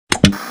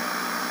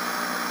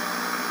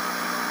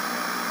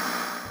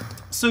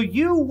So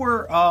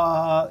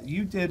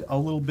you did a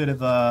little bit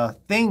of a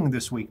thing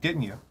this week,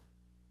 didn't you?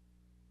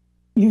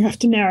 You have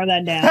to narrow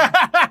that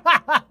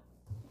down.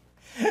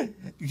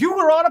 You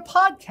were on a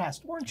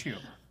podcast, weren't you?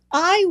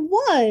 I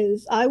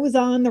was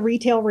on the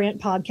Retail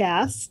Rant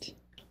podcast.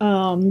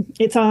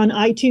 It's on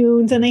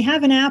iTunes, and they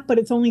have an app, but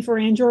it's only for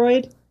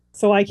Android,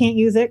 so I can't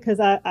use it because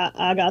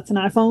I got an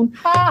iPhone.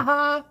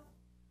 Ha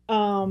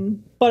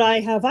But I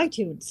have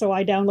iTunes, so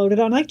I download it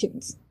on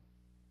iTunes.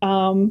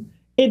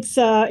 It's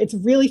a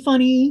really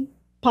funny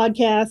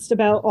podcast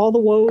about all the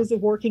woes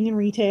of working in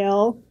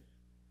retail.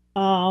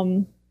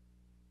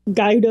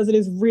 Guy who does it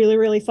is really,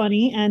 really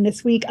funny, and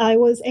this week I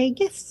was a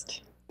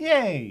guest.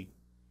 Yay!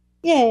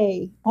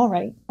 Yay! All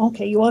right,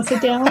 okay. You want to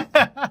sit down?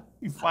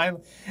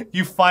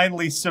 You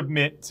finally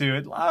submit to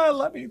it.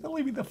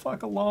 Leave me the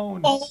fuck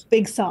alone. Oh,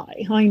 big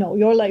sigh. I know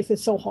your life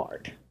is so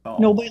hard. Oh.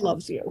 Nobody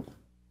loves you.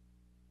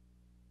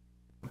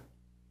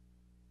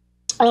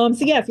 So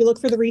yeah, if you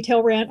look for the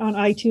Retail Rant on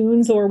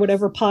iTunes or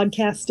whatever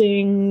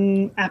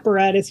podcasting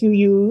apparatus you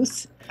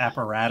use.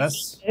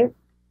 Apparatus?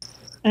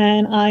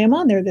 And I am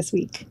on there this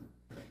week.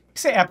 You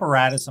say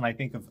apparatus, and I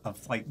think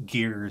of like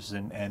gears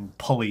and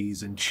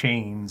pulleys and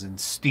chains and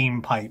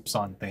steam pipes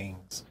on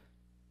things.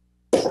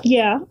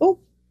 Yeah. Oh,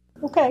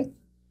 okay.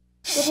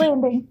 Good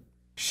landing.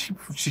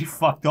 She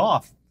fucked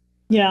off.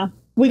 Yeah.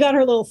 We got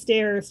her little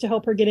stairs to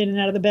help her get in and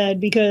out of the bed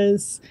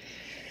because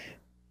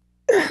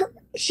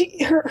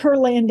her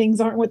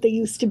landings aren't what they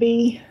used to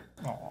be.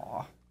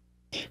 Aw.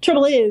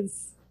 Trouble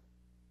is,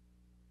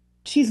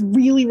 she's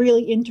really,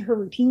 really into her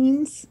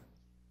routines,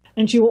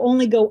 and she will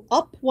only go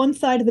up one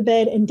side of the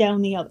bed and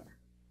down the other.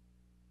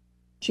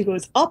 She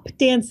goes up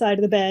Dan's side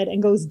of the bed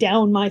and goes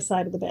down my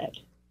side of the bed.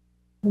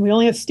 And we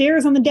only have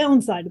stairs on the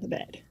down side of the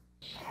bed.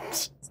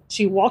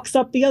 She walks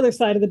up the other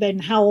side of the bed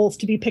and howls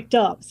to be picked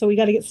up. So we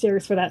got to get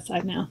stairs for that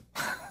side now.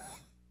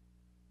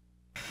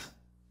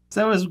 Is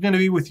that what's going to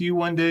be with you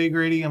one day,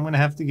 Grady? I'm going to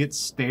have to get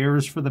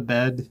stairs for the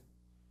bed.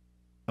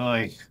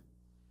 Oy.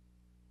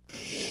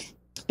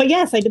 But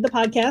yes, I did the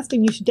podcast,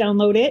 and you should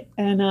download it.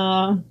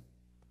 And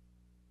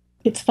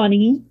it's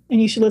funny, and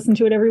you should listen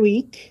to it every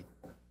week.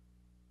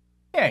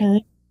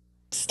 Yay.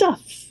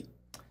 Stuff.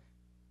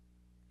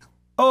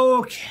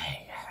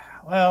 Okay.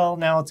 Well,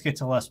 now let's get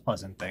to less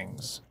pleasant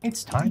things.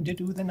 It's time to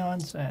do the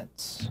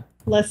nonsense.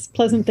 Less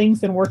pleasant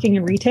things than working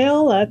in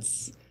retail?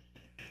 That's...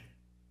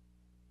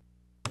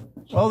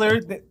 Well,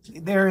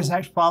 there is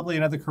actually probably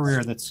another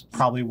career that's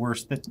probably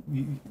worse.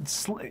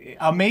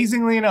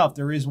 Amazingly enough,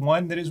 there is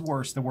one that is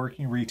worse than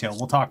working in retail.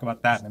 We'll talk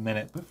about that in a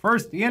minute. But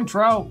first, the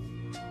intro.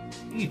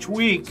 Each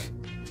week,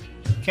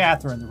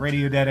 Catherine, the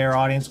Radio Dead Air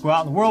audience, go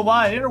out in the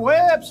worldwide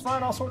interwebs,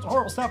 find all sorts of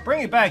horrible stuff,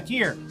 bring it back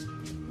here.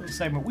 This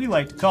segment we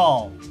like to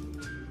call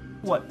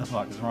What the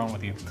Fuck is Wrong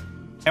with You?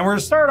 And we're going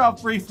to start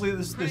off briefly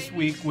this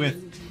week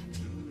with...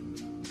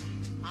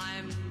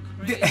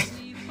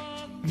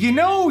 You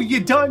know you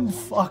done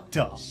fucked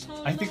up.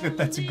 I think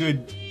that's a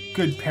good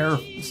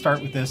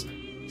start with this.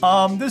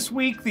 This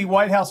week, the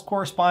White House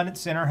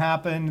Correspondents' Center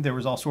happened. There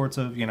was all sorts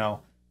of,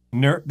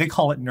 they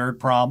call it nerd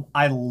prom.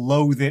 I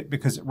loathe it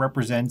because it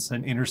represents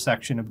an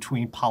intersection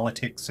between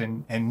politics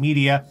and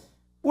media,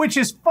 which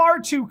is far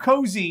too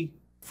cozy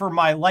for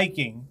my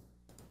liking.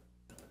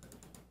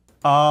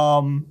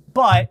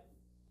 But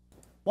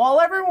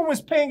while everyone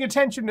was paying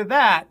attention to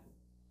that,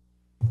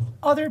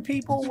 other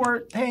people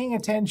weren't paying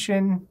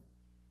attention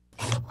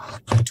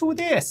to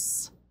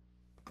this.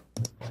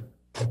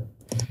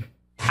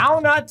 How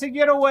not to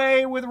get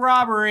away with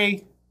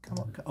robbery. Come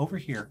on, over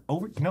here.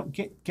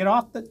 Get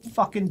off the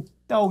fucking...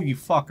 Oh, you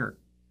fucker.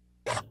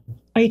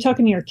 Are you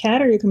talking to your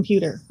cat or your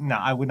computer? No,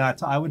 I would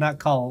not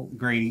call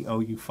Grady, oh,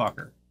 you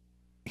fucker.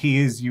 He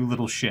is you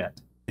little shit.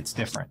 It's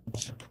different.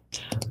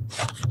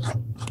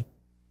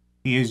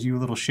 He is you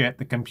little shit.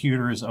 The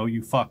computer is oh,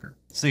 you fucker.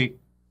 See,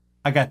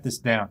 I got this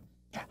down.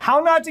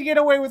 How not to get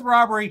away with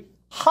robbery.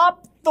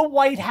 Hop the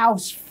White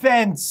House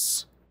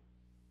fence.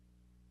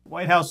 The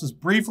White House was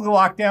briefly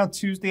locked down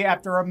Tuesday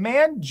after a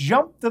man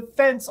jumped the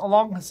fence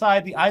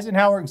alongside the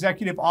Eisenhower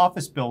Executive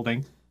Office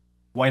building,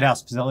 White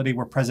House facility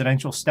where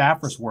presidential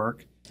staffers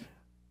work.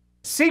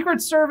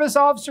 Secret Service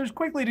officers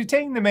quickly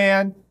detained the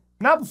man,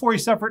 not before he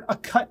suffered a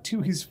cut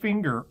to his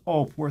finger.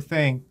 Oh, poor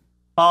thing.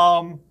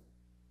 As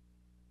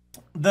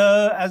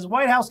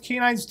White House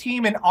K-9's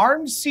team and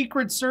armed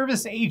Secret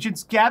Service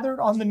agents gathered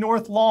on the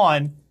North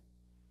Lawn,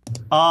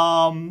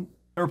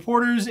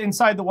 reporters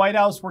inside the White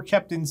House were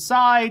kept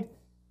inside.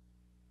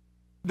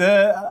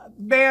 The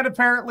man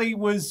apparently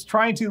was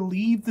trying to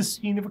leave the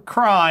scene of a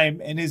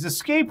crime, and his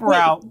escape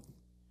route...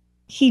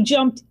 He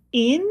jumped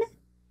in?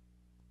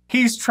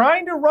 He's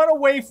trying to run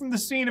away from the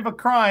scene of a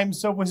crime,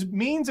 so his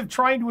means of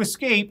trying to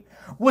escape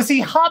was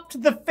he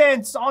hopped the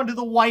fence onto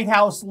the White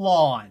House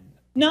lawn.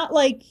 Not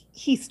like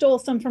he stole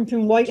something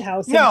from White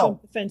House and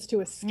jumped the fence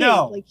to escape.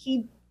 No. Like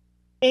he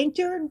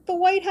entered the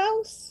White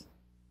House?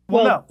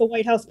 Well, no. The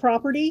White House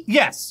property?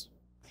 Yes.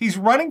 He's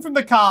running from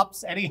the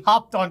cops, and he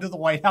hopped onto the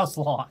White House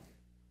lawn.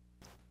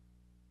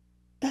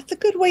 That's a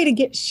good way to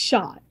get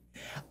shot.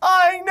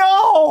 I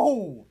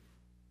know!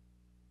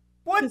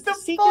 What the The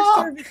Secret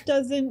fuck? Service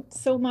doesn't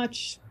so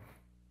much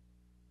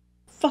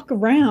fuck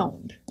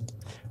around.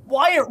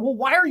 Why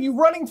are you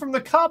running from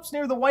the cops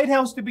near the White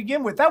House to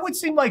begin with? That would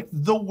seem like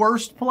the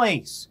worst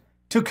place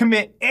to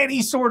commit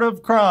any sort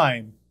of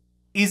crime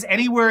is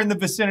anywhere in the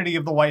vicinity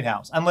of the White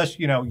House. Unless,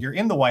 you're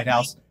in the White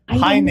House.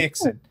 Hi,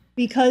 Nixon.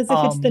 Because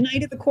if it's the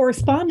night of the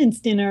correspondence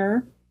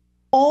dinner,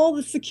 all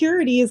the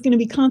security is going to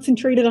be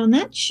concentrated on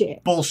that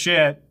shit.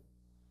 Bullshit.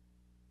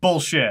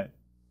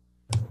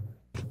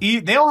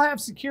 They'll have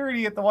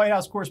security at the White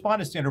House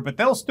Correspondence Dinner, but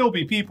there'll still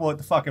be people at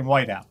the fucking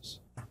White House.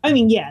 I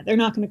mean, yeah, they're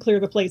not going to clear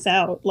the place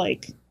out.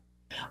 Like,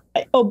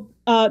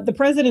 the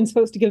president's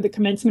supposed to give the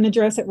commencement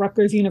address at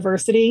Rutgers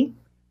University,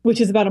 which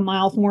is about a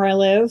mile from where I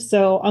live.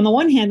 So on the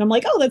one hand, I'm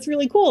like, oh, that's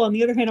really cool. On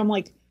the other hand, I'm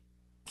like,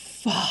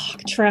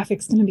 fuck,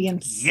 traffic's going to be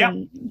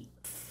insane. Yep.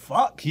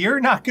 Fuck, you're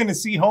not going to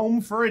see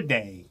home for a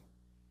day.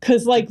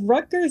 Because, like,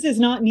 Rutgers is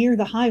not near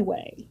the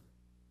highway.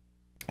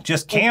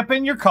 Just camp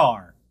in your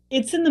car.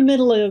 It's in the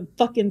middle of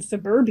fucking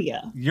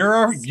suburbia.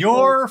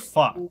 You're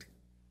fucked.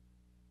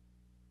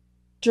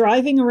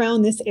 Driving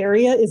around this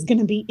area is going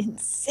to be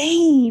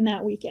insane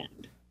that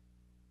weekend.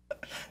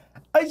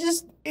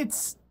 This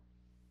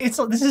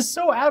is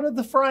so out of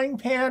the frying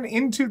pan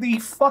into the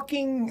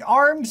fucking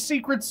armed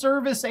Secret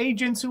Service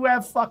agents who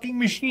have fucking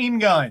machine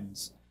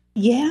guns.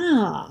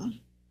 Yeah.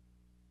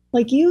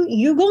 Like,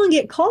 you go and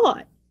get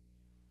caught.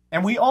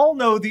 And we all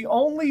know the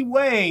only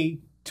way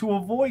to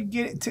avoid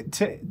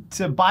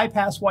to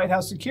bypass White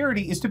House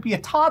security is to be a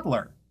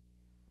toddler.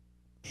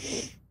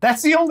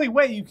 That's the only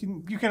way you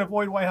can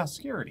avoid White House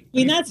security. I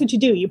mean, that's what you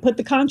do. You put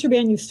the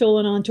contraband you've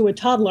stolen onto a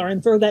toddler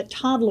and throw that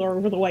toddler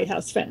over the White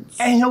House fence.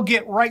 And he'll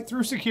get right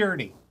through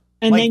security.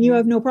 And then you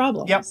have no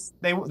problems. Yep.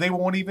 They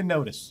won't even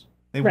notice.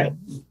 They right.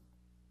 won't.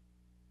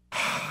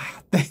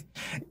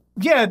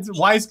 Yeah, it's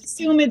wise. I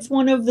assume it's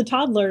one of the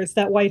toddlers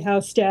that White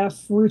House staff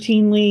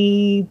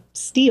routinely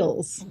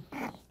steals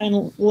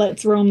and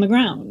lets roam the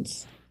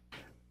grounds.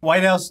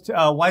 White House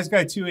Wise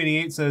Guy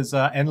 288 says,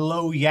 and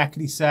low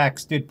yakety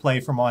sax did play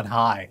from on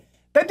high.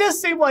 That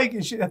does seem like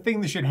a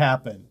thing that should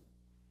happen.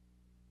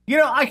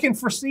 I can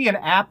foresee an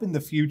app in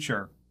the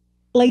future.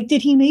 Like,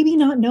 did he maybe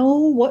not know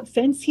what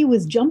fence he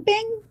was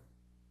jumping?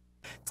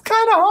 It's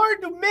kind of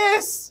hard to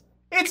miss.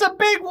 It's a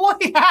big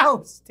White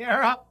House,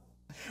 Tara.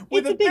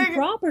 It's a big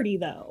property,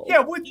 though.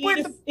 Yeah,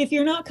 if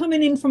you're not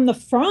coming in from the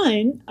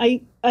front,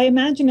 I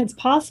imagine it's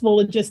possible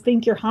to just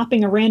think you're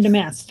hopping a random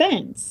ass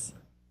fence.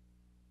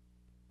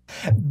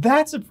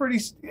 That's a pretty,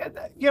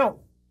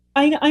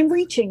 I'm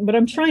reaching, but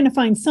I'm trying to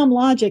find some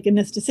logic in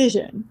this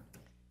decision.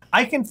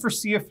 I can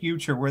foresee a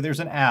future where there's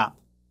an app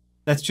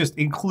that's just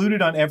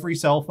included on every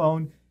cell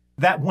phone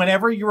that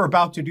whenever you're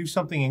about to do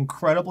something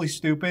incredibly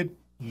stupid,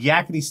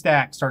 yakety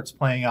stack starts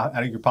playing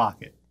out of your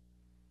pocket.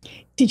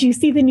 Did you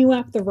see the new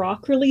app The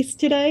Rock released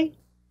today?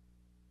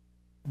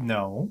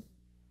 No.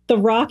 The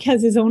Rock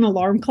has his own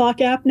alarm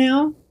clock app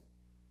now.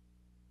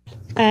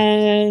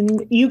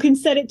 And you can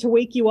set it to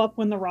wake you up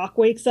when The Rock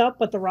wakes up,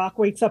 but The Rock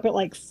wakes up at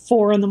like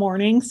 4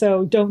 a.m,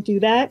 so don't do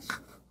that.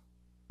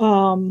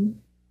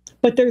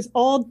 But there's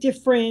all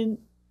different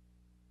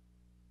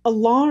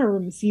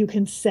alarms you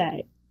can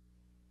set.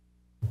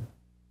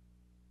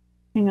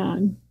 Hang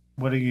on.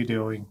 What are you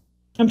doing?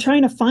 I'm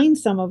trying to find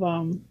some of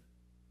them.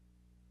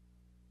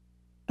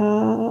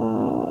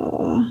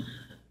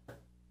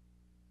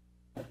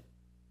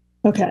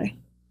 Okay.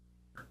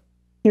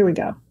 Here we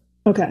go.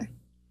 Okay.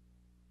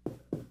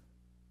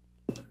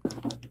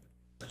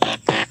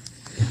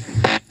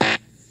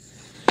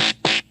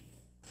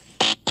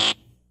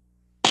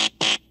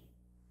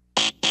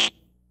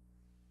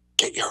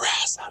 Get your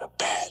ass out of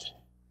bed.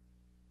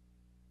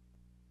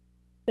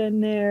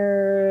 Then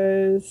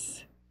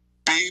there's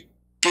beep,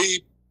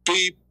 beep,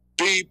 beep,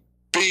 beep,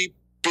 beep,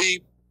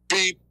 beep,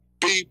 beep,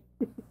 beep.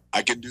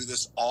 I can do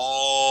this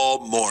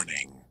all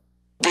morning.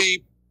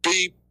 Beep,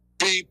 beep,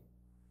 beep.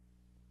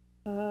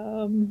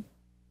 I'm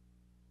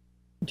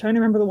trying to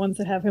remember the ones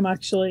that have him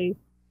actually.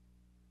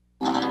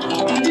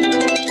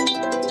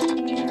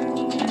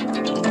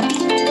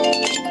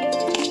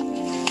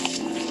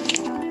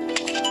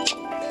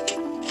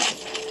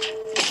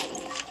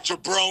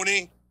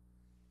 Jabroni.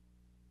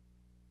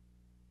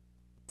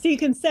 So you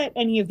can set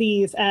any of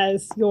these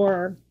as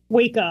your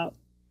wake up.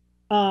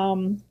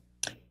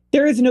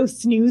 There is no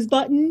snooze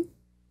button.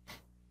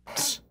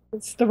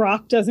 The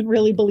Rock doesn't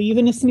really believe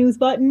in a snooze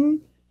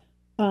button.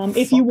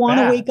 If you want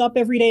to wake up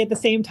every day at the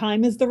same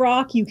time as The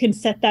Rock, you can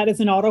set that as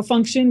an auto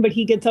function, but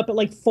he gets up at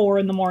like 4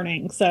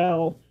 a.m.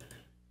 So,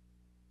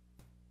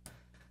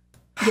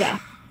 yeah.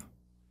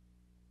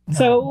 No.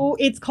 So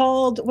it's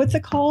called, what's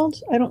it called?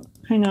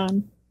 Hang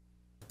on.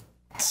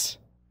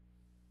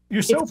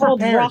 You're so it's called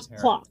prepared, Rock Sarah.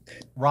 Clock.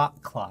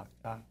 Rock Clock.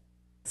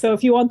 So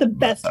if you want the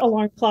best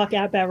alarm clock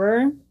app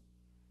ever,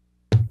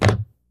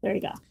 there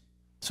you go.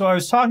 So I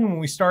was talking when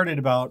we started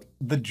about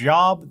the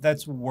job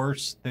that's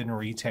worse than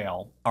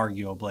retail,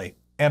 arguably.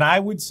 And I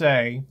would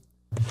say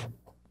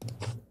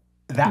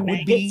that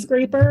would be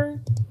scraper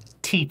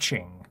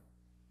teaching.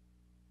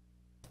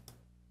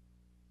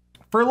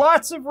 For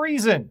lots of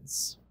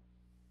reasons.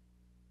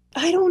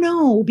 I don't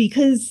know,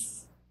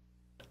 because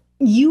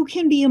you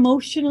can be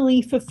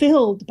emotionally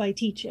fulfilled by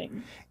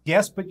teaching.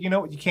 Yes, but you know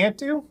what you can't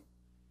do?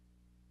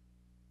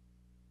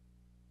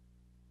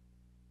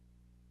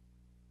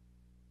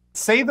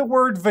 Say the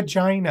word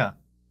vagina.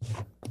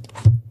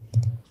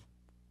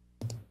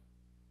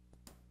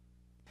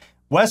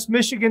 West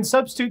Michigan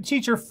substitute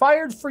teacher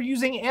fired for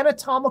using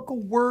anatomical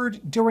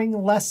word during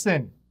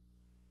lesson.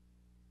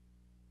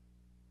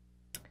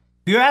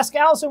 If you ask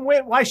Allison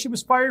Witt why she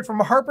was fired from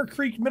Harper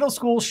Creek Middle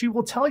School, she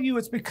will tell you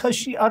it's because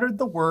she uttered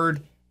the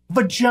word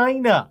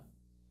vagina.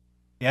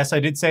 Yes, I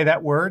did say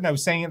that word, and I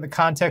was saying it in the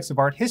context of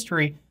art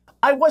history.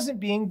 I wasn't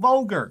being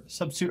vulgar.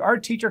 Substitute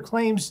art teacher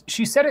claims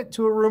she said it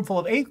to a room full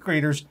of 8th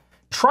graders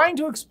trying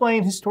to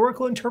explain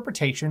historical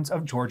interpretations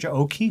of Georgia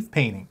O'Keeffe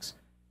paintings.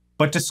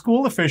 But the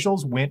school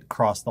officials went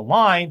across the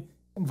line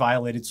and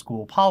violated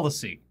school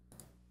policy.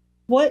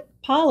 What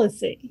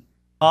policy?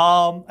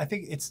 I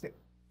think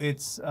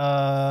it's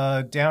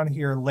down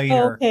here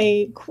later.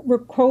 Okay,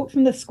 quote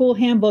from the school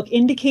handbook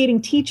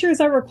indicating teachers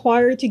are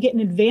required to get an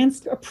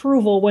advanced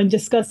approval when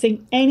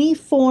discussing any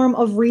form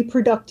of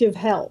reproductive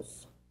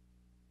health.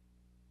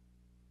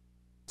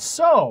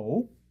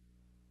 So,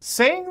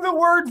 saying the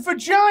word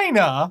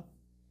vagina,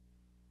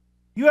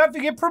 you have to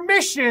get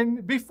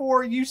permission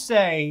before you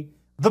say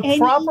the Any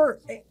proper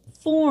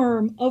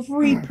form of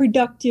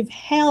reproductive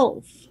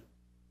health.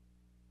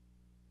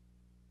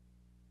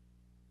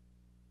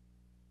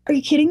 Are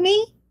you kidding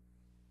me?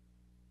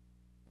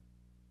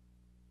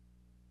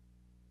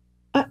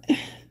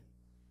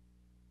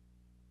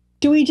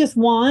 Do we just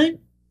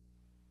want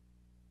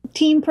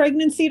teen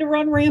pregnancy to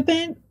run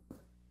rampant?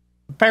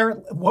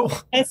 Apparently, well,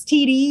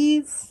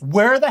 STDs?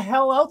 where the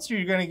hell else are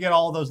you going to get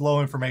all those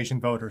low information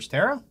voters,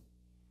 Tara?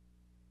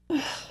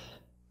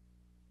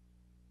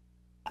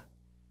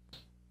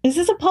 Is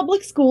this a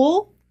public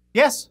school?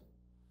 Yes.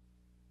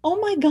 Oh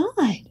my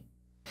God.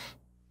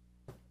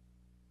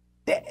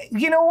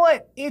 You know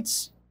what?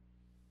 It's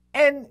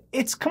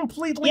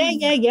completely...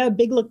 Yeah.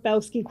 Big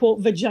Lebowski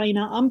quote,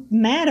 vagina. I'm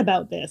mad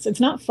about this. It's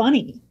not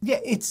funny. Yeah,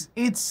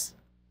 it's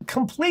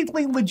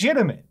completely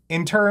legitimate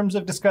in terms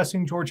of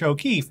discussing Georgia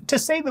O'Keeffe to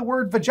say the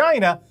word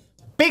vagina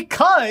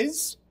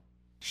because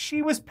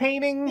she was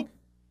painting...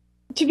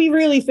 To be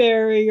really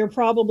fair, you're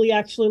probably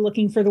actually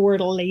looking for the word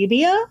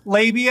labia.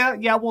 Labia?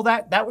 Yeah, well,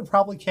 that would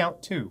probably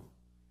count too.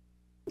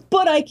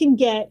 But I can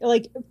get,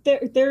 like,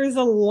 there is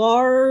a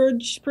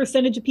large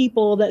percentage of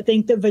people that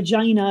think that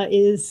vagina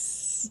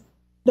is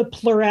the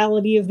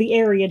plurality of the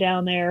area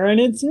down there, and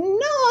it's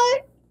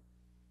not.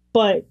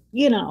 But,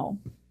 you know,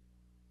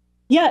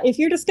 yeah, if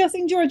you're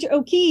discussing Georgia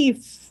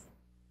O'Keeffe,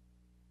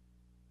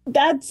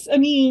 that's, I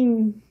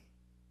mean...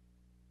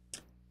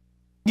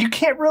 You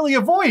can't really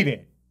avoid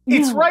it.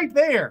 It's No. right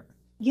there.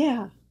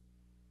 Yeah.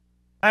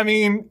 I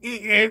mean,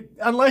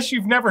 unless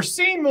you've never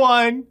seen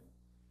one.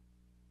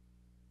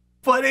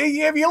 But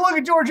if you look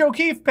at George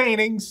O'Keeffe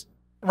paintings,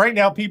 right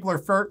now people are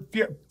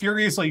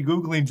furiously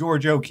Googling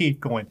George O'Keeffe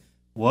going,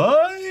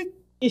 what?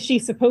 Is she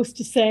supposed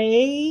to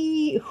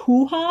say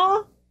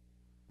hoo-ha?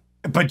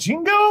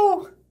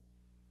 Bajingo?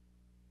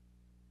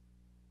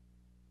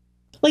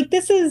 Like,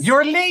 this is...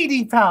 Your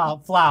lady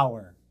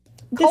flower.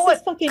 This Call is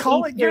it- fucking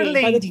call 8th it your grade.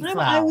 By the lady time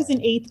flower. I was in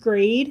 8th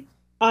grade,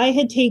 I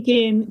had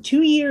taken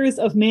 2 years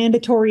of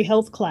mandatory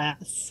health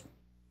class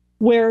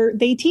where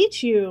they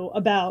teach you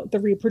about the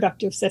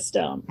reproductive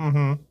system.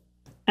 Mm-hmm.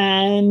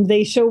 And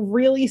they show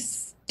really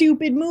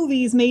stupid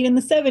movies made in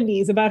the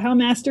 70s about how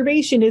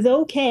masturbation is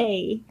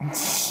okay.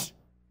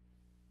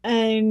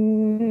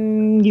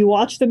 And you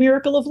watch The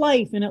Miracle of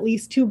Life, and at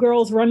least 2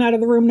 girls run out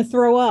of the room to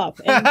throw up.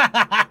 And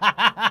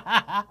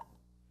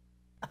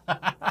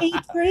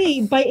 8th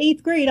grade, by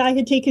 8th grade, I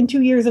had taken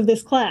 2 years of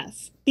this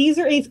class. These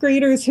are 8th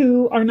graders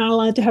who are not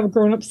allowed to have a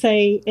grown-up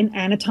say an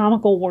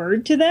anatomical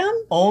word to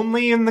them.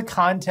 Only in the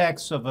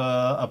context of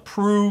a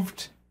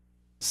approved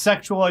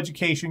sexual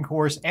education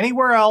course.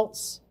 Anywhere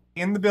else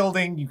in the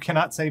building, you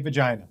cannot say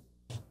vagina.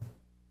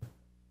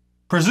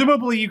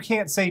 Presumably, you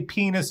can't say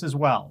penis as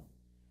well.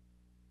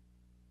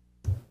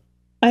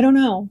 I don't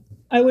know.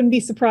 I wouldn't be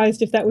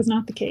surprised if that was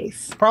not the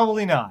case.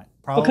 Probably not.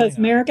 Probably Because not.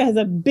 America has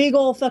a big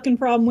old fucking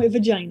problem with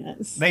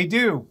vaginas. They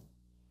do.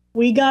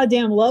 We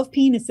goddamn love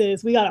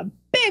penises. We got a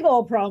big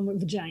old problem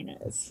with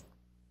vaginas.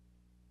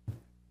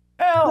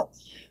 Well,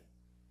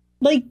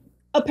 Like,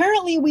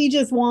 apparently we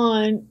just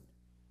want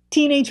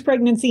teenage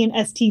pregnancy and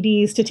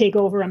STDs to take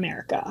over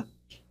America.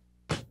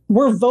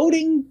 We're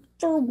voting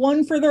for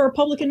the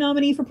Republican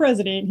nominee for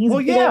president. He's Well,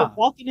 a big yeah. old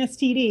walking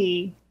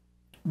STD.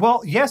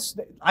 well, yes,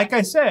 like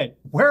I said,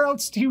 where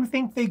else do you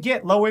think they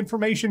get low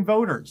information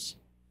voters?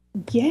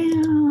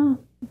 Yeah,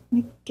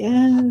 I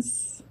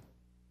guess.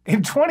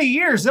 In 20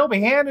 years, they'll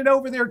be handing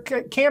over their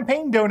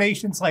campaign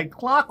donations like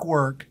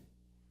clockwork.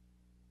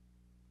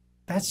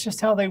 That's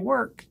just how they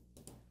work.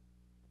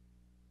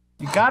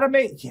 You gotta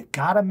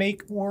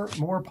make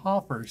more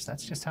paupers.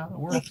 That's just how it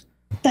works.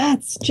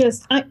 That's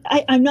just,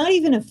 I'm not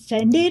even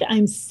offended.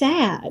 I'm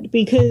sad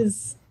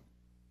because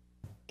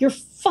you're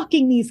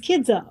fucking these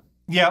kids up.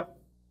 Yep.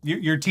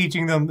 You're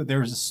teaching them that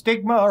there's a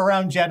stigma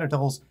around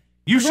genitals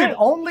You should Right.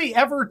 only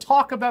ever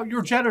talk about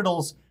your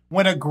genitals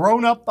when a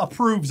grown-up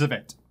approves of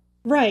it.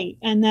 Right,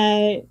 and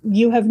that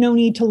you have no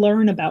need to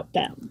learn about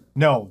them.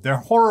 No, they're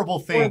horrible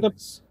Or the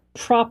things.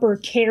 proper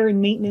care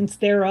and maintenance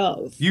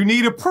thereof. You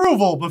need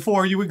approval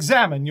before you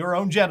examine your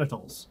own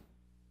genitals.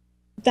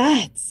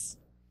 That's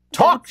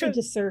a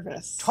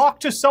disservice. Talk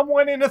to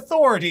someone in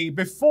authority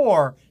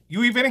before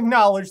you even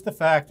acknowledge the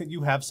fact that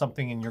you have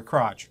something in your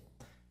crotch.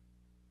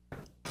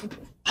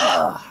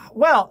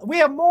 Well, we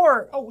have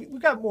more. Oh, we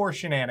got more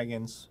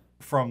shenanigans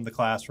from the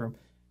classroom.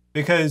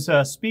 Because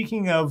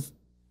speaking of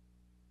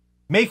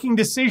making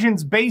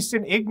decisions based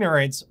in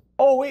ignorance,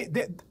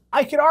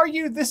 I could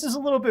argue this is a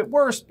little bit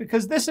worse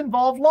because this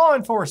involved law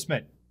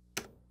enforcement.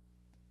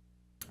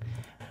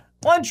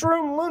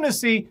 Lunchroom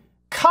lunacy.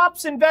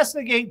 Cops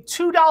investigate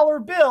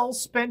 $2 bill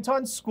spent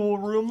on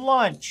schoolroom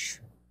lunch.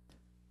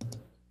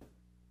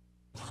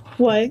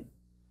 What?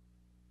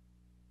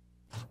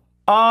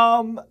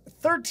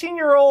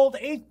 13-year-old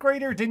 8th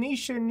grader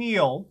Denisha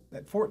Neal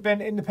at Fort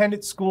Bend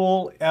Independent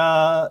School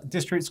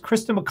District's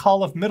Krista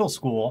McAuliffe Middle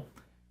School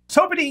was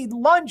hoping to eat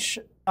lunch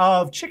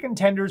of chicken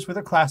tenders with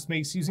her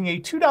classmates using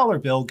a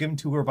 $2 bill given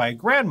to her by a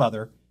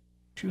grandmother.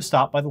 She was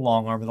stopped by the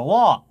long arm of the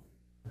law.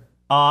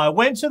 I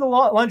went to the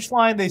lunch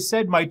line. They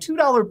said my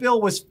 $2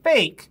 bill was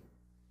fake.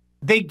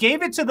 They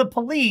gave it to the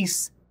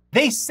police.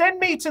 They sent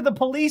me to the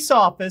police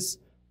office.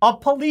 A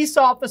police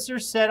officer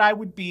said I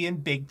would be in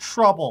big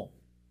trouble.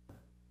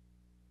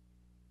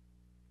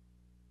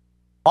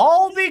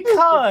 All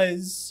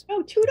because...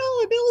 No, $2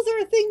 bills are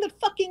a thing that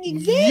fucking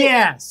exists.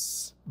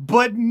 Yes,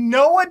 but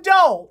no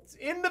adult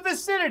in the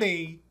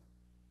vicinity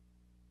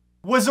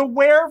was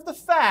aware of the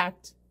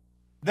fact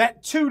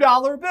that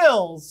 $2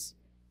 bills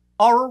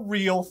are a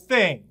real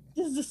thing.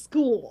 This is a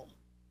school.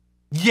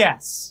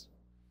 Yes.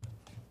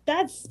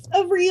 That's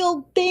a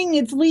real thing.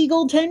 It's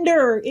legal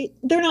tender.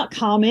 They're not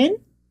common.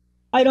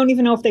 I don't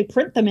even know if they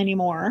print them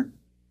anymore.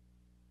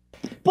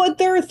 But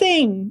they're a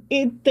thing.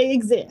 They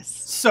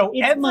exist. So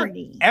it's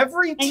money.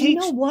 Every and you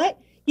know what?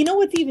 You know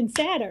what's even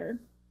sadder?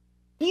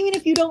 Even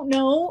if you don't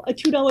know a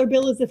 $2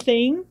 bill is a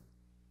thing,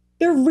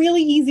 there are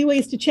really easy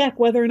ways to check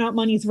whether or not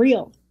money's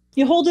real.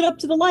 You hold it up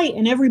to the light,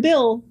 and every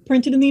bill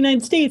printed in the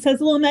United States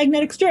has a little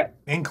magnetic strip.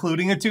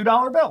 Including a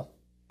 $2 bill.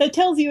 That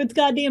tells you it's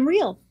goddamn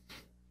real.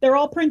 They're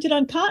all printed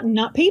on cotton,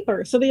 not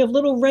paper. So they have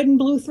little red and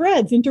blue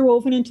threads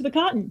interwoven into the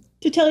cotton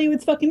to tell you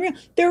it's fucking real.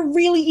 There are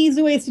really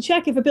easy ways to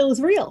check if a bill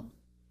is real.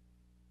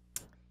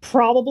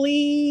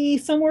 Probably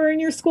somewhere in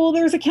your school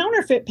there's a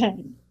counterfeit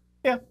pen.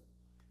 Yeah.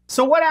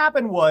 So what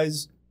happened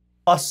was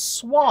a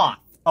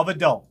swath of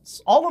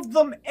adults, all of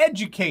them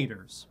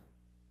educators,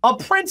 a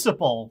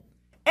principal,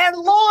 and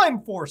law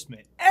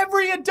enforcement,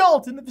 every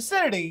adult in the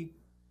vicinity,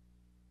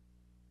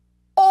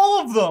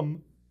 all of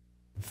them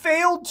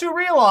failed to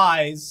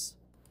realize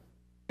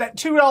that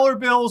 $2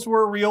 bills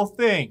were a real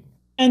thing.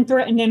 And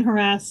threatened and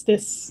harassed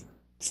this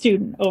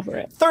student over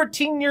it.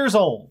 13 years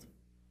old.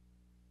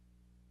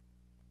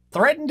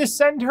 Threatened to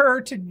send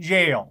her to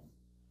jail.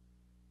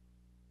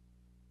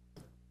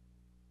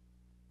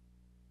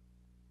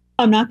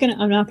 I'm not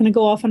gonna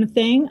go off on a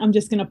thing. I'm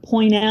just gonna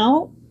point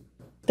out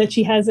that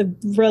she has a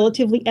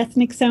relatively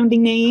ethnic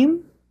sounding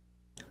name.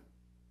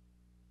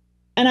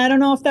 And I don't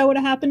know if that would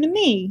have happened to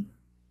me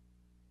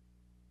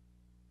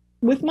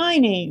with my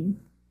name.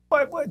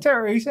 What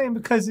Tara, are you saying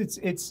because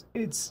it's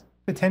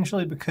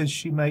potentially because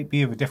she might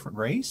be of a different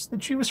race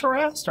that she was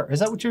harassed? Or is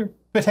that what you're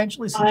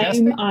potentially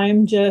suggesting?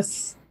 I'm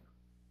just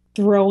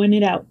throwing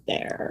it out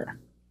there.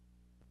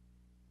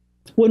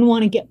 Wouldn't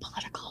want to get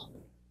political.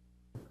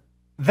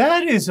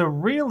 That is a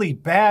really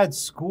bad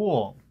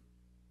school.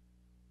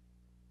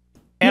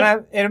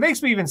 And it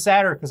makes me even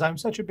sadder because I'm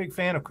such a big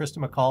fan of Krista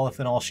McAuliffe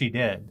and all she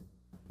did.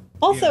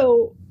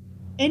 Also,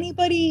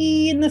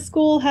 anybody in the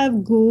school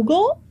have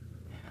Google?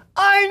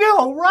 I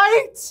know,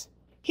 right?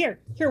 Here,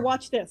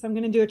 watch this. I'm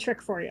going to do a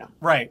trick for you.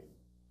 Right.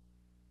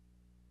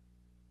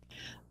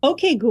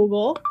 Okay,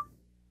 Google.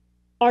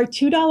 Are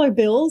 $2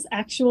 bills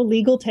actual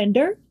legal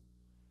tender?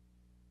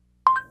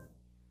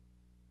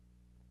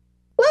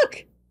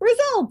 Look,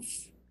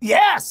 results.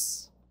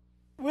 Yes.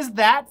 It was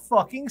that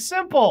fucking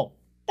simple.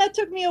 That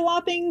took me a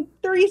whopping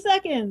 3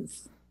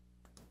 seconds.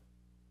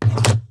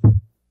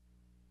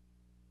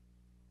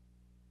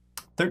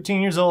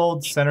 13 years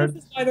old, centered.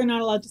 This is why they're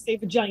not allowed to say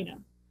vagina.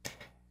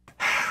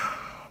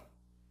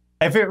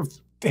 If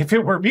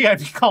it were me, I'd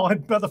be calling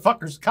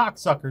motherfuckers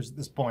cocksuckers at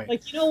this point.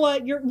 Like, you know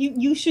what?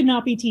 You should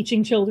not be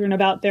teaching children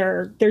about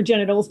their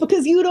genitals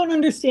because you don't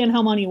understand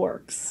how money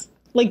works.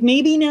 Like,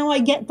 maybe now I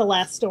get the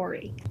last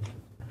story.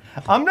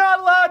 I'm not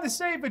allowed to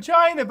say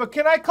vagina, but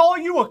can I call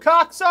you a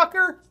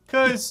cocksucker?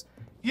 Because,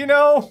 you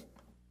know,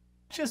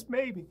 just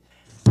maybe.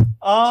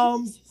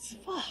 Jesus,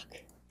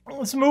 fuck.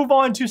 Let's move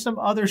on to some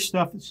other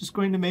stuff that's just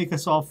going to make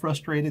us all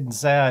frustrated and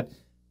sad.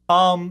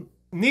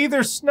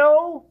 Neither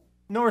snow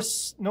nor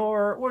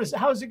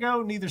how's it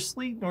go? Neither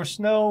sleet nor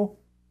snow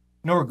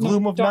nor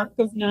gloom of dark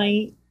of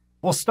night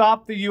will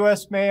stop the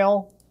U.S.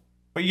 mail.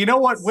 But you know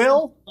what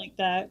will? Like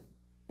that.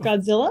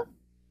 Godzilla?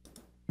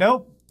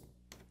 Nope.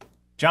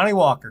 Johnny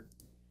Walker.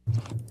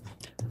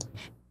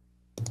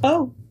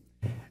 Oh.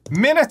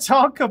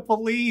 Minnetonka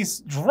police,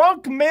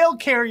 drunk mail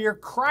carrier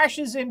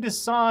crashes into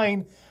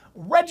sign,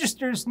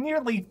 registers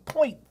nearly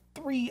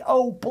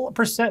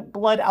 0.30%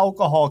 blood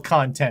alcohol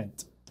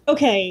content.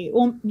 Okay,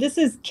 well, this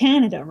is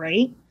Canada,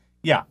 right?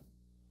 Yeah.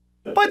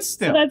 But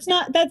still. So that's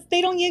not,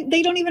 they don't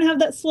even have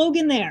that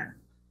slogan there.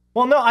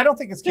 Well, no, I don't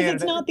think it's Canada.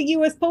 Because it's not the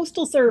U.S.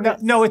 Postal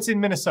Service. No, it's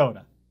in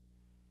Minnesota.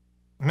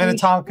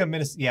 Minnetonka,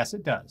 Minnesota. Yes,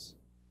 it does.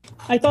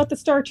 I thought the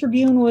Star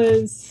Tribune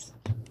was...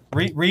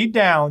 Read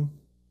down.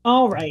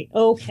 All right.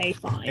 Okay,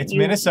 fine. It's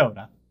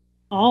Minnesota.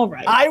 All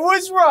right. I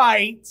was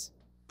right.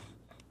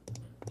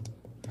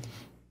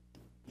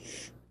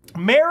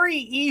 Mary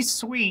E.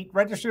 Sweet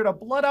registered a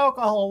blood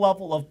alcohol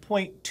level of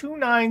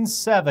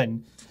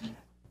 0.297.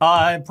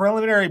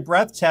 Preliminary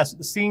breath test at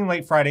the scene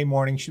late Friday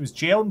morning. She was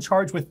jailed and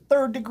charged with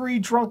third-degree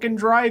drunken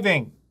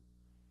driving.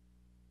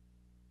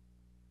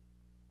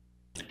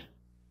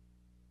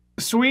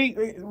 Sweet,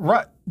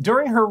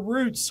 during her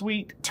route,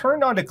 Sweet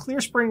turned onto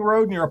Clear Spring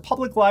Road near a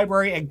public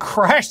library and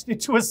crashed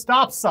into a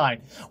stop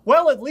sign.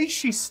 Well, at least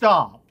she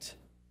stopped.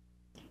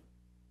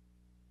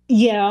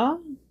 Yeah.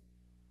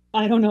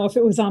 I don't know if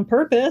it was on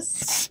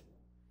purpose.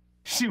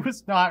 She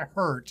was not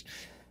hurt.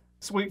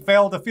 Sweet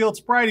failed a field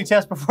sobriety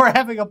test before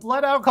having a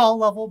blood alcohol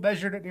level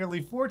measured at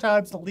nearly 4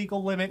 times the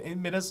legal limit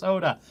in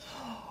Minnesota.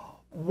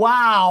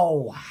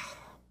 Wow.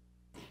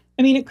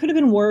 I mean, it could have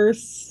been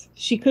worse.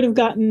 She could have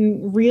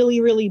gotten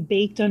really, really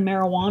baked on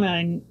marijuana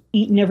and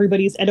eaten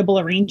everybody's edible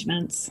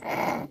arrangements.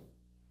 Well,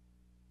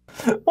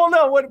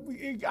 no, what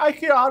I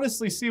could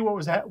honestly see what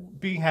was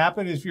being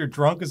happened is if you're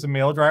drunk as a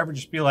mail driver,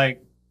 just be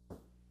like,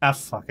 ah,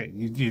 fuck it,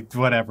 you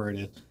whatever it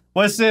is.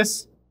 What's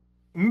this?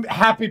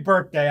 Happy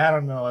birthday. I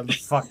don't know.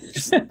 Fuck.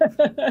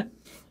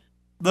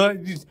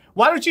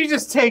 Why don't you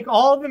just take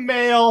all the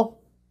mail?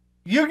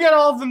 You get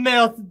all the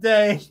mail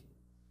today.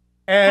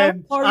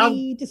 And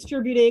party,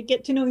 distribute it,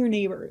 get to know your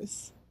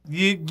neighbors.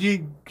 You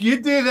do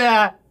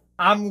that.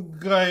 I'm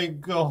going to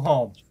go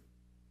home.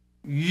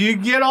 You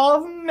get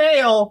all the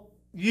mail.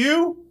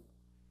 You're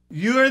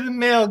the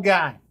mail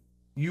guy.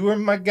 You are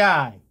my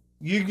guy.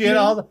 You get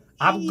all the...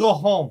 I'll go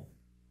home.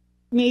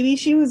 Maybe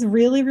she was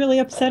really, really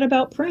upset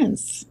about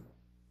Prince.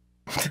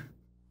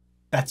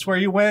 That's where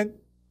you went?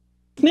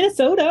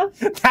 Minnesota.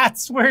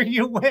 That's where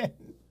you went.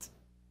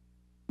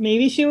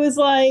 Maybe she was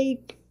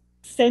like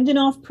sending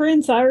off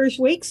Prince Irish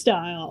wake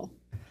style.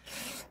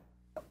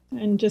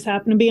 And just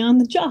happened to be on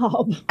the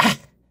job.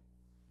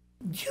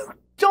 You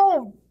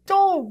don't,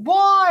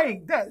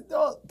 why? That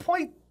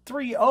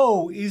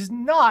 0.30 is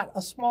not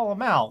a small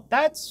amount.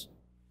 That's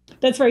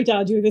right,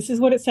 Dodger. This is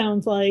what it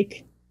sounds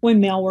like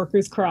when mail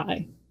workers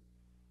cry.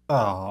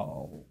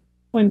 Oh.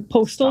 When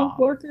postal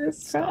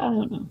workers cry? I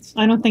don't know.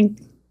 I don't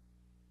think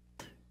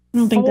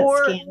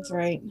that scans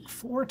right.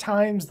 4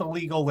 times the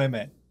legal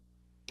limit.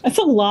 That's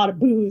a lot of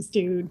booze,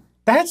 dude.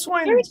 That's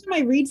when... Every time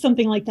I read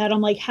something like that, I'm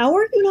like, how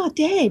are you not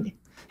dead?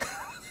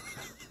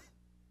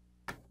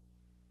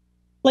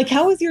 Like,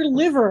 how is your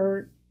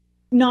liver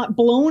not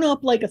blown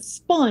up like a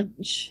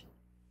sponge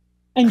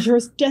and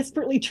just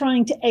desperately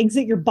trying to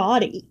exit your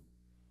body?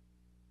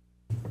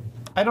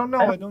 I don't know.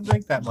 I don't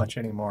drink that much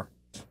anymore.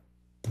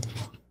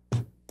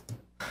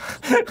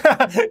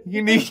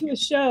 You need to a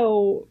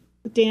show,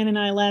 Dan and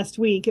I, last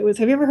week. It was,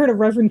 have you ever heard of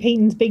Reverend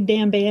Peyton's Big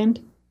Damn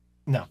Band?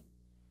 No.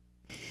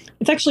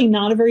 It's actually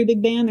not a very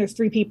big band. There's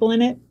 3 people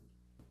in it.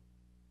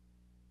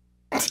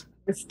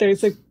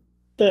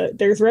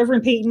 There's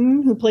Reverend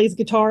Peyton, who plays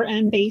guitar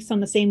and bass on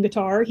the same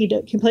guitar. He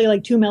can play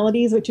like 2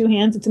 melodies with 2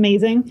 hands. It's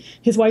amazing.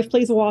 His wife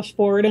plays a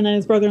washboard, and then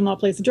his brother-in-law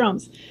plays the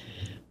drums.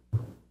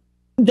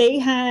 They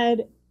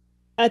had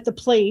at the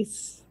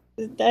place,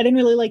 I didn't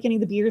really like any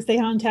of the beers they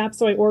had on tap,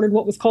 so I ordered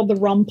what was called the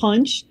rum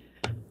punch.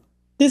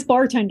 This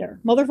bartender,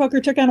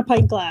 motherfucker, took out a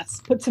pint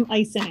glass, put some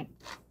ice in it.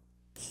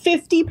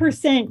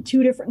 50%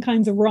 2 different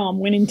kinds of rum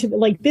went into,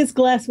 like, this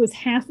glass was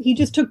half, he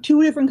just took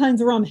 2 different kinds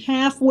of rum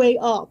halfway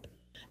up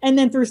and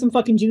then threw some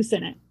fucking juice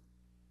in it.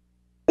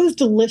 It was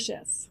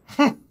delicious.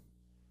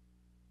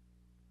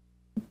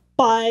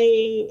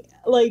 By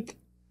like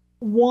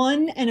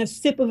 1 and a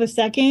sip of a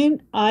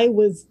second, I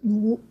was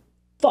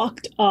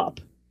fucked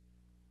up.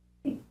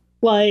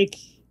 Like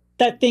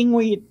that thing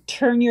where you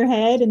turn your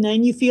head and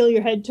then you feel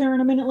your head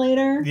turn a minute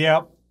later.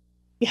 Yep.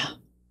 Yeah.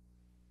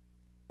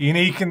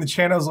 Unique in the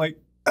channel's like,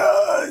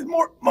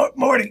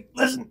 Morty,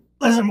 listen,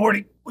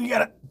 Morty, we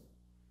gotta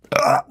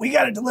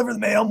deliver the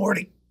mail,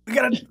 Morty. We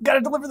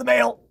gotta deliver the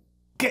mail.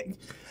 Okay.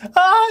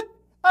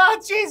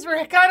 Jeez,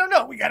 Rick, I don't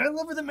know. We gotta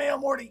deliver the mail,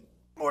 Morty.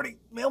 Morty,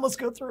 mail must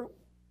go through.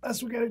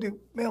 That's what we gotta do.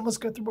 Mail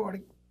must go through,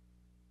 Morty.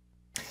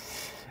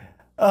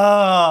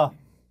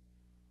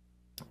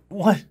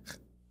 What?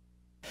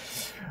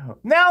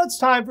 Now it's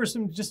time for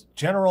some just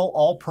general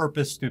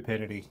all-purpose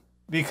stupidity.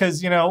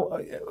 Because,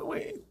 a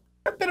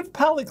bit of a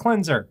palate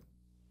cleanser.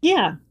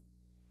 Yeah.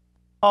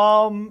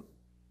 I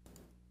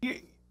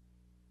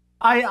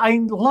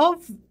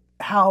love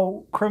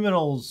how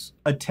criminals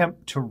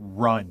attempt to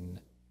run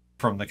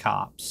from the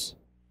cops.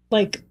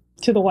 Like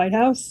to the White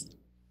House?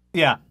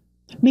 Yeah.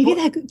 Maybe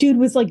that dude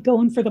was like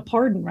going for the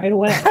pardon right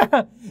away.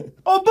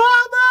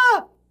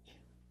 Obama!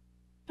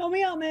 Help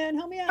me out, man.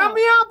 Help me out. Help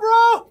me out,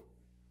 bro!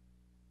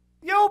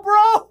 Yo,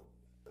 bro!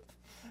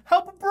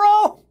 Help a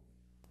bro!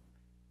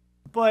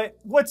 But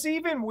what's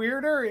even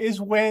weirder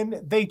is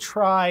when they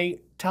try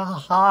to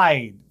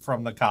hide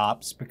from the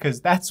cops,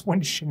 because that's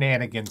when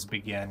shenanigans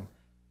begin.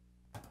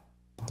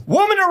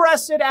 Woman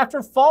arrested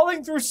after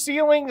falling through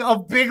ceiling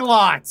of Big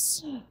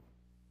Lots.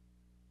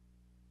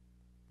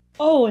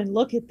 Oh, and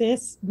look at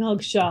this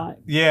mugshot.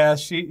 Yeah,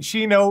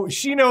 she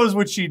knows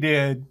what she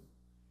did.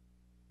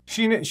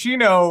 She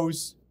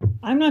knows.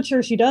 I'm not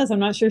sure she does. I'm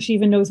not sure she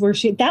even knows where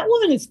she... That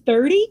woman is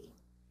 30?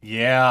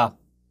 Yeah.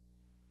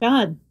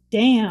 God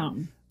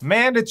damn.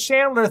 Amanda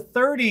Chandler,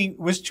 30,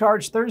 was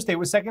charged Thursday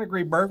with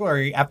second-degree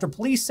burglary after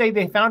police say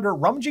they found her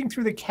rummaging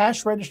through the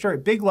cash register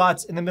at Big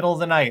Lots in the middle of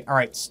the night. All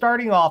right,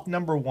 starting off,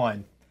 number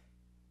one.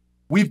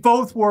 We've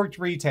both worked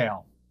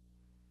retail.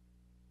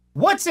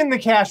 What's in the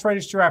cash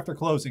register after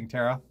closing,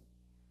 Tara?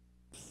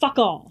 Fuck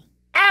all.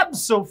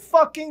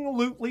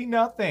 Abso-fucking-lutely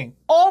nothing.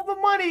 All the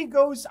money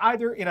goes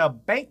either in a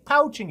bank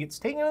pouch and gets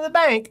taken to the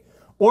bank,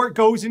 or it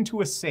goes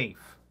into a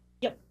safe.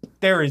 Yep.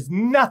 There is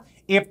nothing.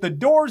 If the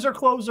doors are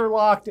closed or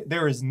locked,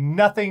 there is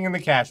nothing in the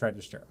cash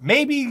register.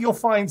 Maybe you'll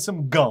find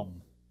some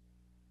gum.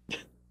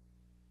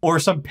 Or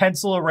some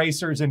pencil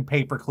erasers and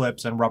paper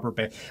clips and rubber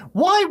bands.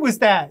 Why was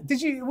that?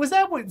 Was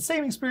that the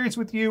same experience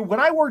with you? When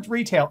I worked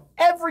retail,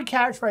 every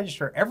cash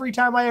register, every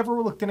time I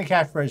ever looked in a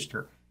cash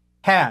register,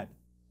 had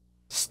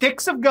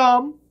sticks of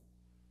gum,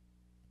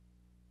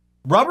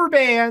 rubber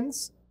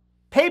bands,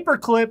 paper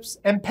clips,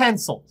 and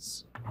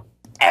pencils.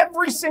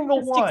 Every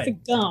single one. Sticks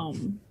of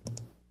gum.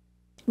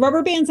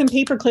 Rubber bands and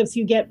paper clips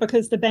you get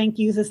because the bank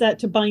uses that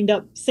to bind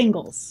up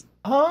singles.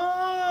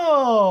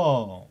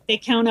 Oh. They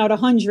count out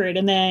 100,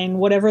 and then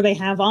whatever they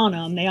have on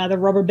them, they either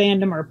rubber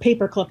band them or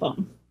paper clip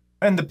them.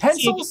 And the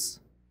pencils?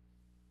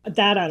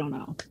 That I don't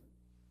know.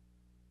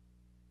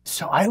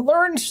 So I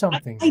learned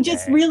something I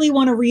just really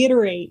want to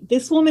reiterate,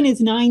 this woman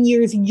is 9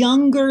 years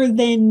younger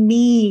than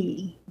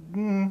me.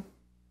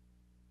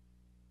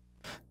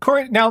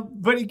 Now,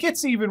 but it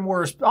gets even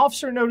worse.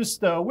 Officer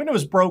noticed the window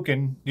was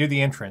broken near the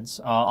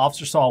entrance.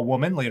 Officer saw a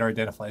woman, later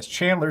identified as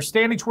Chandler,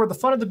 standing toward the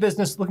front of the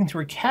business looking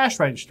through a cash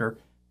register.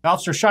 The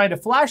officer shined a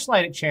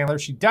flashlight at Chandler.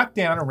 She ducked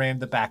down and ran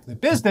to the back of the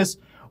business.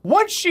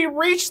 Once she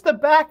reached the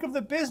back of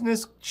the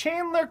business,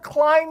 Chandler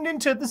climbed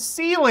into the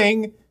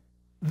ceiling,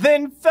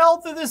 then fell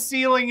through the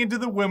ceiling into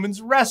the women's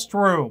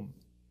restroom.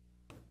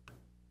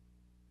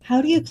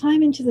 How do you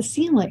climb into the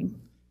ceiling?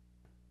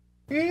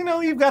 You know,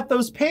 you've got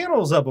those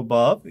panels up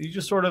above. You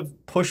just sort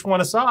of push one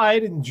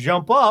aside and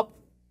jump up.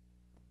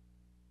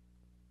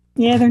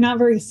 Yeah, they're not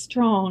very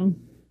strong,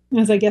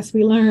 as I guess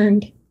we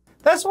learned.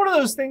 That's one of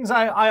those things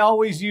I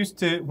always used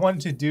to want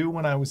to do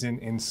when I was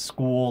in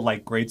school,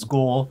 like grade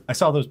school. I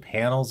saw those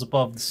panels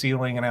above the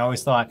ceiling, and I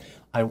always thought,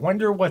 I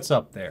wonder what's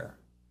up there.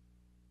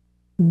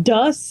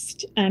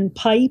 Dust and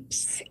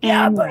pipes.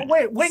 Yeah, and but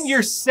wait, when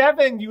you're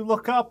 7, you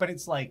look up and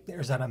it's like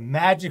there's a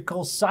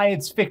magical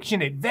science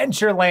fiction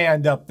adventure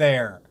land up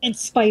there. And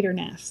spider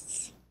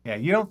nests. Yeah,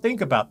 you don't think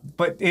about,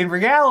 but in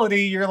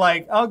reality, you're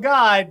like, oh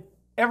God,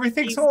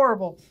 everything's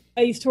horrible.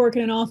 I used to work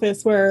in an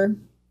office where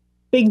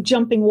big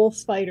jumping wolf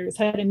spiders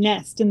had a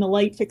nest in the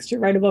light fixture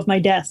right above my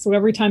desk. So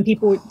every time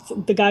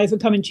the guys would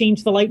come and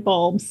change the light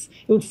bulbs,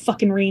 it would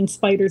fucking rain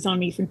spiders on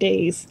me for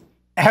days.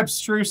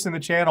 Abstruse in the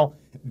channel.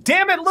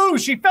 Damn it, Lou,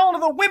 she fell into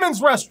the women's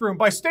restroom.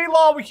 By state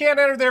law, we can't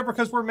enter there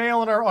because we're male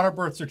on our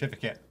birth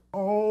certificate.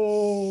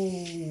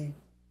 Oh.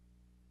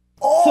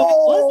 Oh. So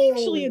it was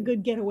actually a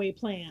good getaway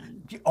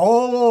plan.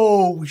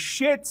 Oh,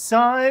 shit,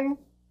 son.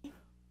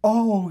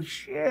 Oh,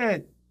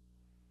 shit.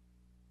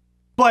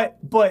 But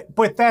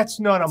that's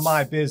none of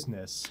my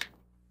business.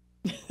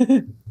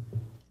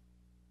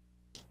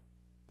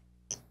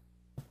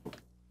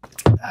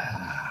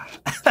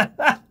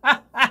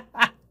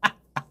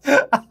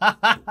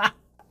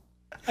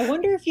 I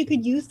wonder if you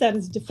could use that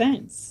as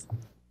defense.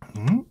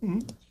 Mm-hmm.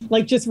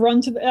 Like just run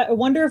to the... I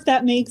wonder if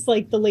that makes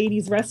like the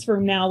ladies'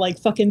 restroom now like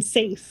fucking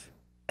safe.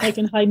 Like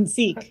in hide and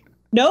seek.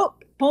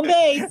 Nope. Home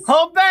base.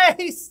 Home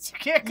base. You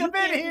can't come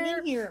in here. Come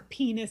in here,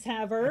 penis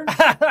haver.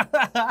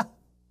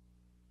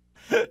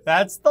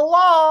 That's the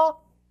law.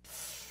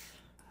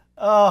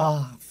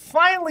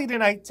 Finally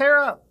tonight,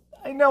 Tara,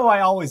 I know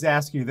I always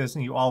ask you this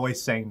and you always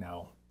say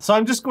no. So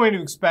I'm just going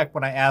to expect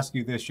when I ask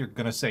you this, you're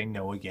going to say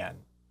no again.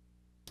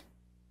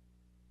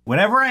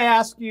 Whenever I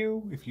ask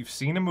you if you've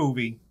seen a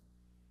movie,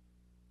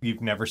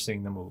 you've never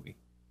seen the movie.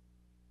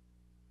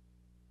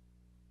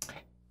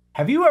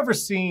 Have you ever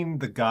seen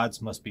The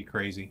Gods Must Be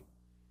Crazy?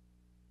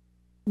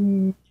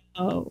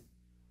 No.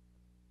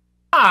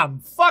 I'm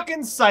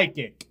fucking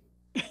psychic.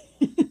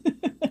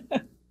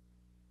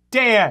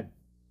 Dan,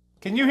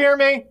 can you hear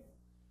me?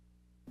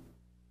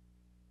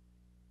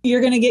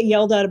 You're going to get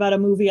yelled at about a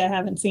movie I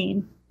haven't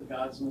seen. The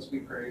Gods Must Be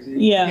Crazy.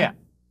 Yeah.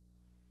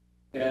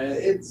 Yeah,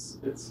 it's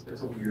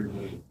a weird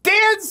movie.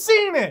 Dan's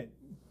seen it.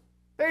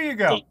 There you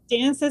go.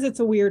 Dan says it's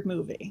a weird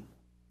movie.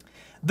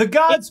 The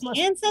Gods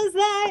Dan says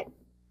that.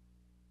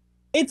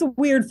 It's a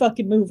weird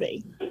fucking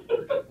movie.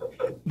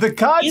 The He's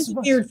gods, a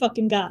weird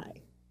fucking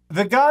guy.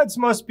 the gods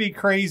must be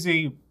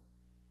crazy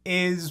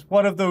is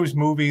one of those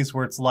movies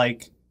where it's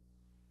like,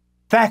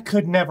 that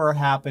could never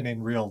happen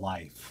in real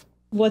life.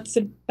 What's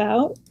it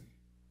about?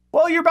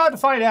 Well, you're about to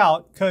find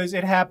out because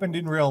it happened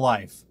in real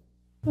life.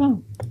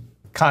 Oh.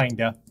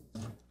 Kinda.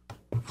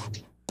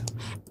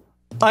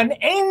 An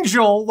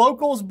angel,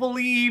 locals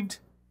believed,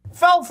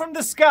 fell from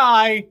the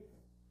sky,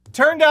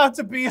 turned out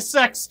to be a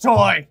sex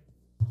toy.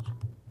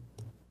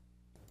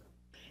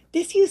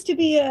 This used to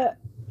be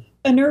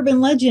an urban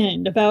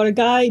legend about a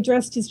guy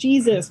dressed as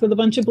Jesus with a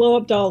bunch of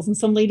blow-up dolls, and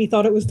some lady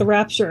thought it was the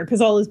rapture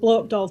because all his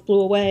blow-up dolls blew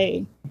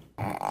away.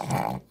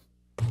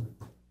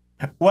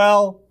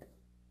 Well,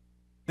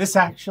 this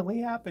actually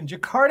happened.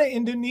 Jakarta,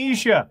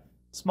 Indonesia.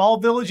 Small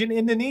village in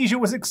Indonesia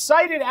was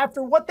excited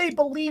after what they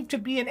believed to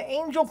be an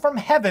angel from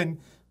heaven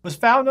was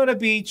found on a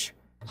beach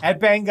at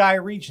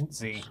Banggai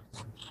Regency,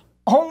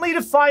 only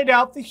to find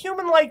out the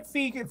human-like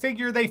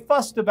figure they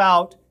fussed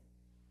about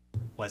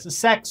was a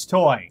sex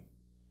toy.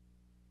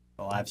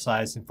 A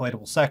life-size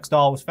inflatable sex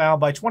doll was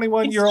found by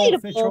 21-year-old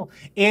official.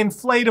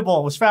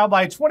 Inflatable was found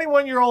by a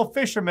 21-year-old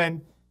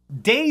fisherman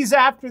days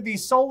after the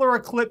solar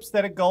eclipse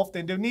that engulfed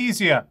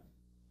Indonesia.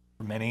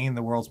 For many in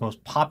the world's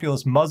most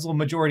populous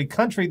Muslim-majority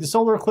country, the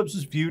solar eclipse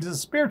was viewed as a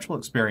spiritual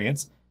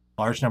experience.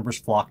 Large numbers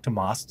flocked to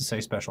mosques to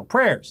say special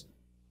prayers.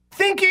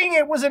 Thinking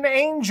it was an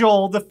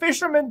angel, the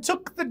fisherman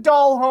took the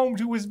doll home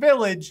to his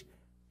village,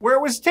 where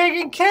it was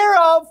taken care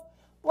of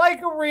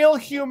like a real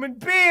human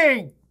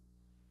being.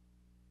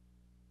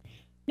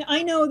 Now,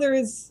 I know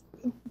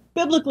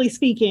biblically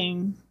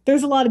speaking,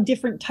 there's a lot of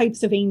different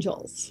types of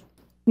angels.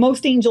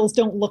 Most angels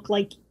don't look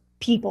like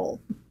people.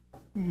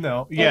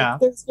 No, yeah.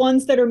 There's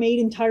ones that are made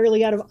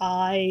entirely out of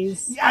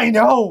eyes. Yeah, I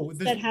know.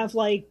 That have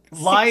like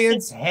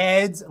lion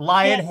head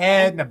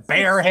and a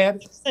bear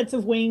head. Sets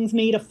of wings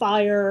made of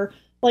fire.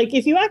 Like,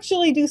 if you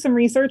actually do some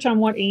research on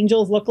what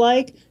angels look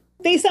like,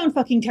 they sound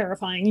fucking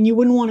terrifying, and you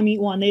wouldn't want to meet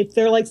one.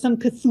 They're like some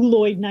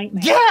Cthulhuoid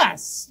nightmare.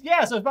 Yes!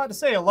 Yes, I was about to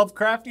say a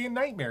Lovecraftian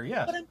nightmare,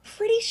 yes. But I'm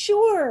pretty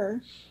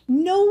sure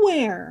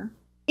nowhere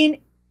in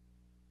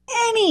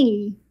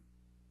any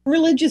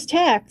religious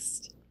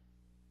text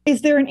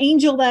is there an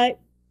angel that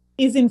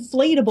is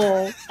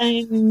inflatable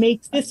and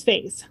makes this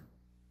face.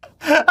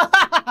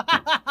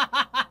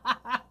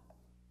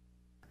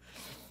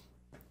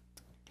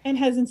 And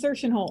has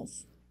insertion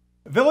holes.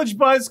 Village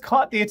buzz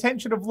caught the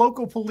attention of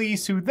local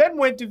police, who then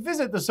went to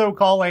visit the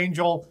so-called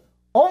angel.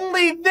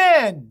 Only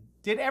then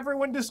did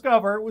everyone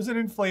discover it was an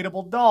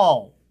inflatable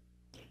doll.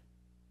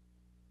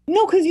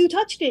 No, because you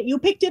touched it. You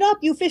picked it up.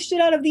 You fished it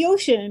out of the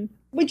ocean,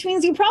 which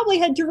means you probably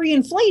had to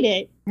reinflate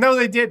it. No,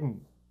 they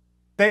didn't.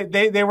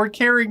 They were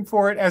caring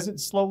for it as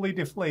it slowly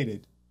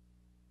deflated.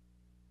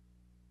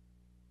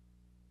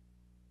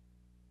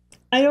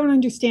 I don't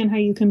understand how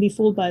you can be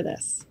fooled by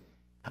this.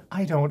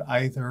 I don't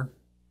either.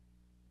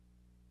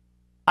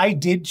 I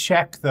did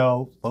check,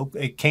 though.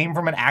 It came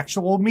from an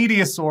actual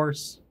media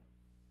source.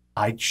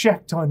 I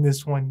checked on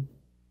this one.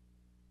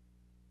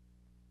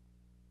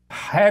 I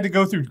had to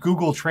go through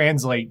Google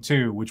Translate,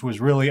 too, which was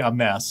really a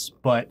mess,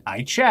 but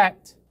I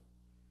checked.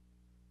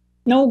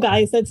 No,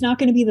 guys, that's not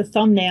going to be the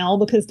thumbnail,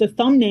 because the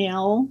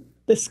thumbnail,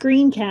 the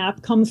screen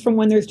cap, comes from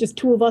when there's just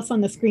two of us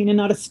on the screen and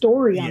not a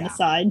story on the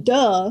side.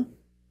 Duh.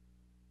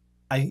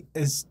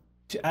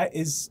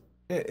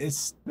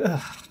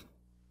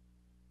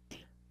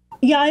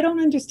 Yeah, I don't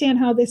understand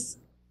how this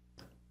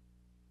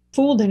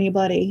fooled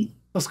anybody.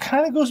 This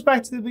kind of goes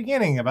back to the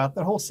beginning about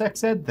the whole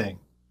sex ed thing.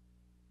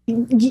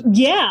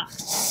 Yeah.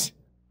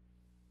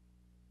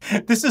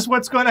 This is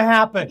what's going to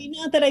happen. I mean,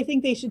 not that I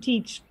think they should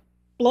teach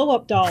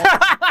blow-up dolls.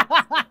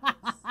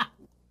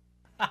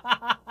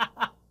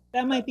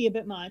 That might be a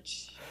bit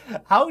much.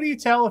 How do you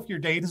tell if your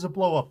date is a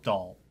blow-up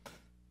doll?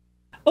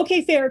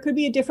 Okay, fair. It could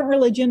be a different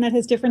religion that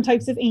has different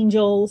types of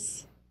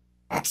angels.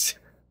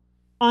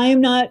 I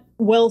am not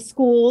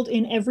well-schooled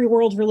in every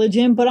world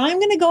religion, but I'm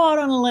going to go out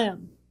on a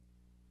limb.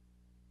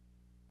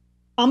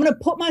 I'm going to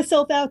put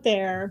myself out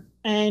there,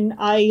 and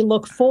I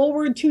look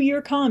forward to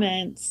your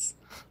comments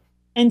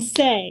and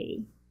say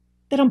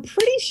that I'm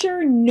pretty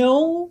sure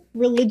no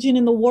religion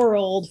in the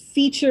world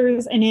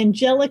features an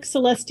angelic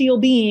celestial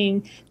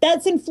being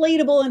that's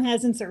inflatable and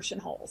has insertion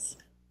holes.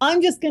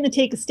 I'm just going to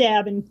take a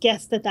stab and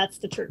guess that that's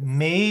the truth.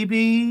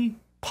 Maybe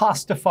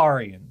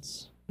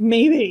Pastafarians.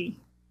 Maybe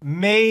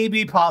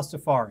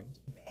Pastafarians.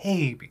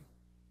 Maybe.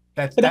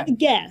 But I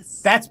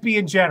guess. That's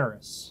being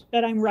generous.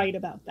 That I'm right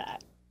about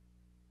that.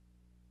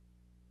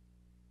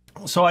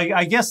 So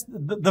I guess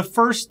the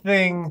first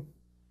thing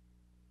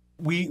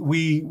we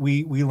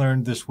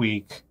learned this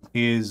week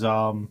is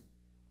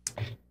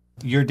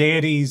your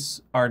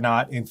deities are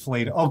not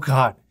inflated. Oh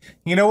God,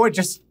 you know what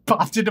just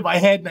popped into my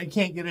head and I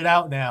can't get it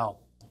out now.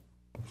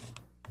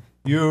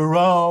 Your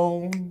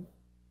own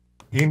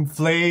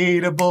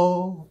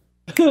inflatable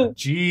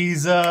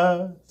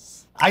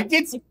Jesus.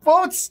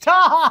 Won't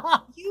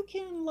stop. You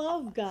can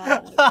love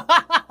God.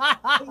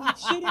 But you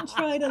shouldn't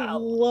try to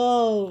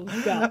love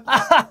God.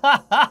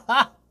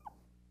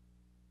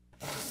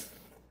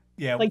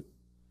 Yeah. Like,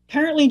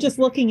 apparently just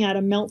looking at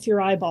him melts your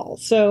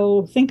eyeballs.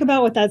 So think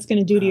about what that's going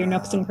to do to your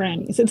nooks and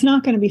crannies. It's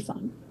not going to be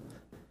fun.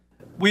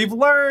 We've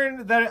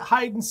learned that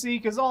hide and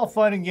seek is all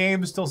fun and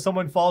games till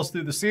someone falls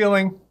through the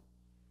ceiling.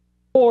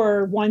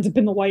 Or winds up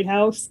in the White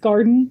House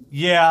garden.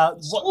 Yeah.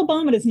 Michelle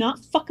Obama does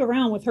not fuck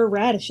around with her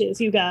radishes,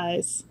 you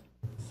guys.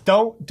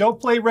 Don't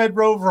play Red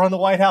Rover on the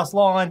White House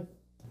lawn.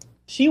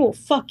 She will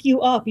fuck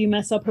you up. You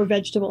mess up her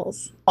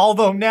vegetables.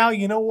 Although now,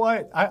 you know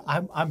what?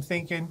 I'm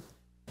thinking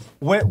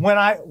when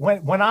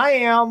I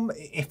am,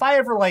 if I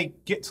ever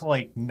like get to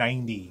like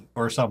 90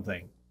 or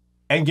something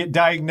and get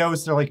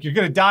diagnosed, they're like, you're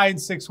gonna die in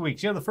 6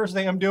 weeks. You know the first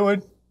thing I'm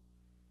doing?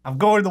 I'm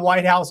going to the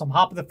White House, I'm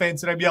hopping the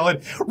fence, and I'm yelling,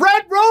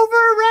 Red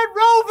Rover, Red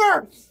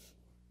Rover!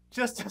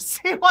 Just to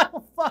see what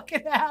will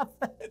fucking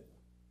happen.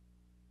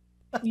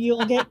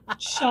 You'll get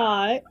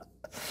shot.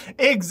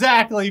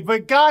 Exactly,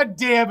 but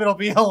goddamn, it'll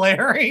be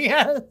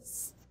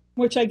hilarious.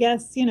 Which I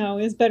guess, you know,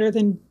 is better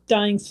than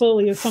dying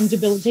slowly of some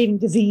debilitating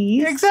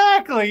disease.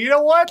 Exactly. You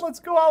know what? Let's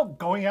go out,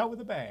 going out with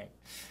a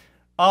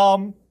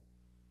bang.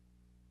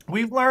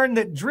 We've learned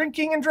that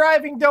drinking and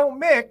driving don't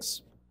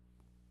mix,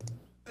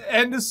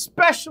 and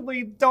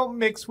especially don't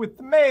mix with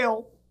the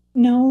mail.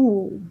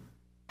 No.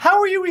 How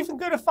are you even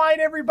going to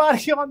find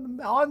everybody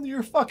on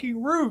your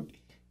fucking route?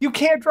 You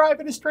can't drive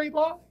in a straight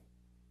line.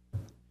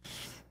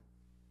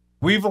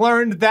 We've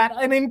learned that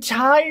an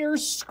entire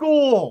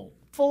school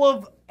full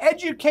of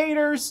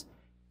educators,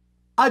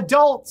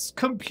 adults,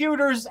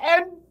 computers,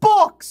 and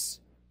books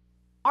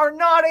are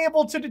not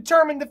able to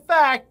determine the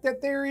fact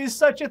that there is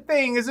such a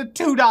thing as a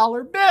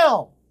 $2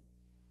 bill.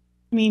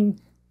 I mean,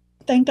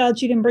 thank God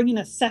she didn't bring in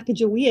a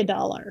Sacagawea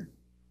dollar.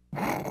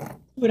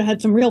 Would have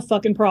had some real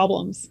fucking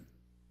problems.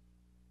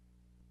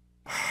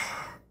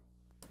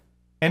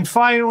 And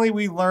finally,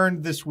 we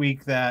learned this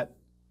week that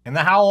in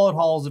the hallowed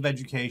halls of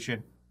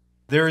education,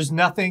 there is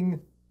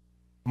nothing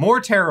more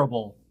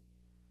terrible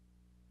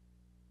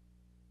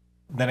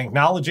than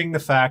acknowledging the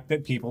fact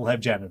that people have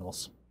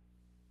genitals.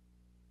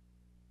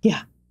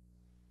 Yeah.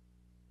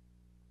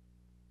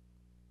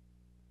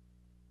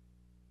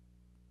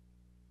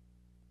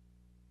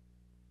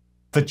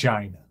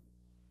 Vagina.